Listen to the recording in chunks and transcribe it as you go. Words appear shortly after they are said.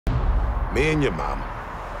Me and your mum,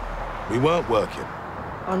 we weren't working.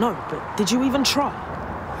 I know, but did you even try?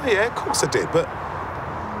 Yeah, of course I did, but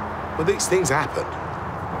these things happen.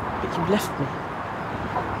 But you left me.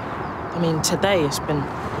 I mean, today it's been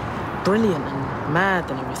brilliant and mad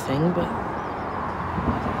and everything, but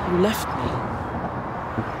you left me.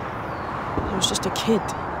 I was just a kid,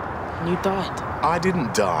 and you died. I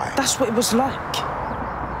didn't die. That's what it was like.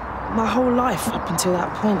 My whole life up until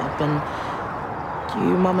that point had been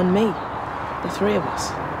you, Mum, and me, the three of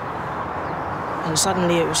us. And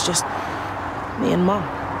suddenly it was just me and Mum.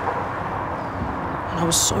 And I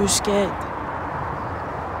was so scared.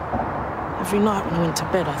 Every night when I went to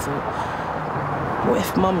bed, I thought, what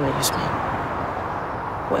if Mum leaves me?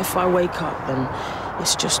 What if I wake up and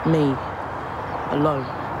it's just me, alone?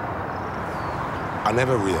 I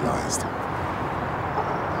never realised.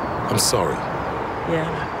 I'm sorry. Yeah,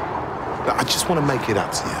 I know. But I just want to make it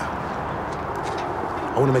up to you.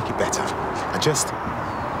 I want to make it better. I just...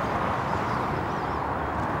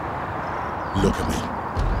 Look at me.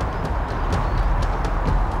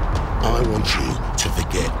 I want you to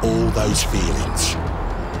forget all those feelings.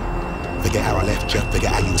 Forget how I left you,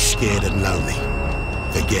 forget how you were scared and lonely.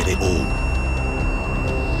 Forget it all.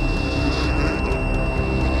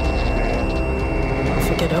 I'll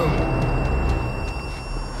forget it all.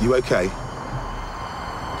 You okay?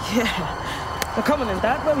 Yeah. Well, come on then,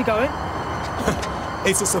 Dad. Where are we going?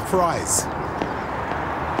 It's a surprise.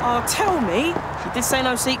 Oh, tell me. You did say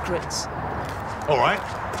no secrets. All right.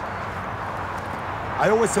 I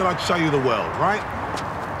always said I'd show you the world, right?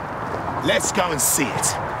 Let's go and see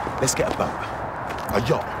it. Let's get a boat. A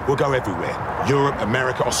yacht. We'll go everywhere. Europe,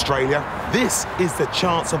 America, Australia. This is the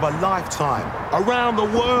chance of a lifetime. Around the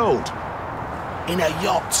world. In a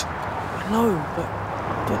yacht. I know, but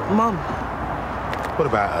Mum... What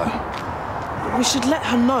about her? We should let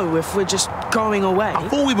her know if we're just going away. I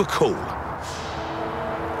thought we were cool.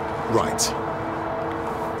 Right.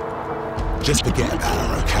 Just forget about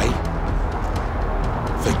her, okay?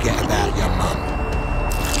 Forget about your mum.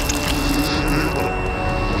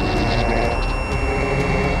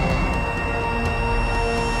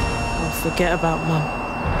 I'll forget about Mum.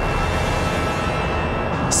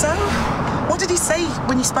 So, what did he say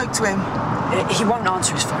when you spoke to him? He won't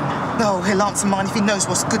answer his phone. No, he'll answer mine if he knows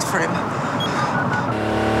what's good for him.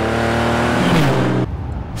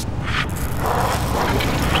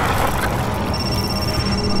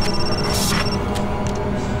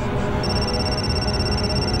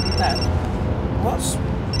 Dad, what's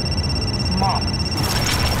Mum?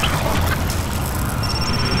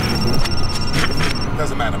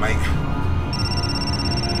 Doesn't matter, mate.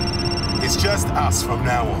 It's just us from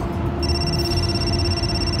now on.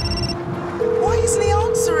 Why isn't he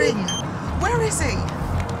answering? Where is he?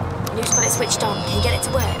 Luke's got it switched on. Can you get it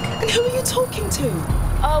to work? And who are you talking to?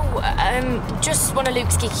 Oh, just one of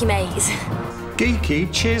Luke's geeky mates. Geeky?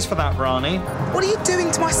 Cheers for that, Rani. What are you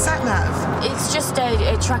doing to my sat-nav? It's just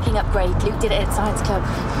a tracking upgrade. Luke did it at Science Club.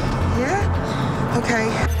 Yeah? Okay.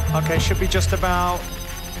 Okay, should be just about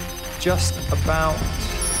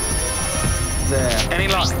there. Any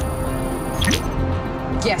luck?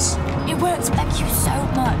 Yes. It works. Thank you so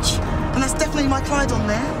much. And that's definitely my Clyde on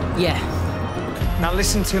there? Yeah. Now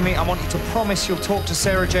listen to me, I want you to promise you'll talk to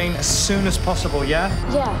Sarah Jane as soon as possible, yeah?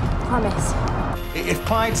 Yeah, promise. If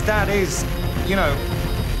Clyde's dad is, you know,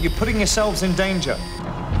 you're putting yourselves in danger.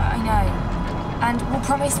 I know. And we'll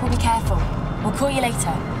promise we'll be careful. We'll call you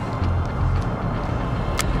later.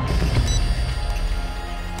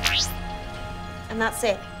 And that's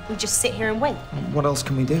it. We just sit here and wait. What else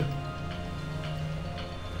can we do?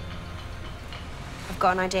 I've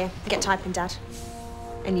got an idea. Get typing, Dad.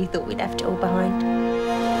 And you thought we left it all behind.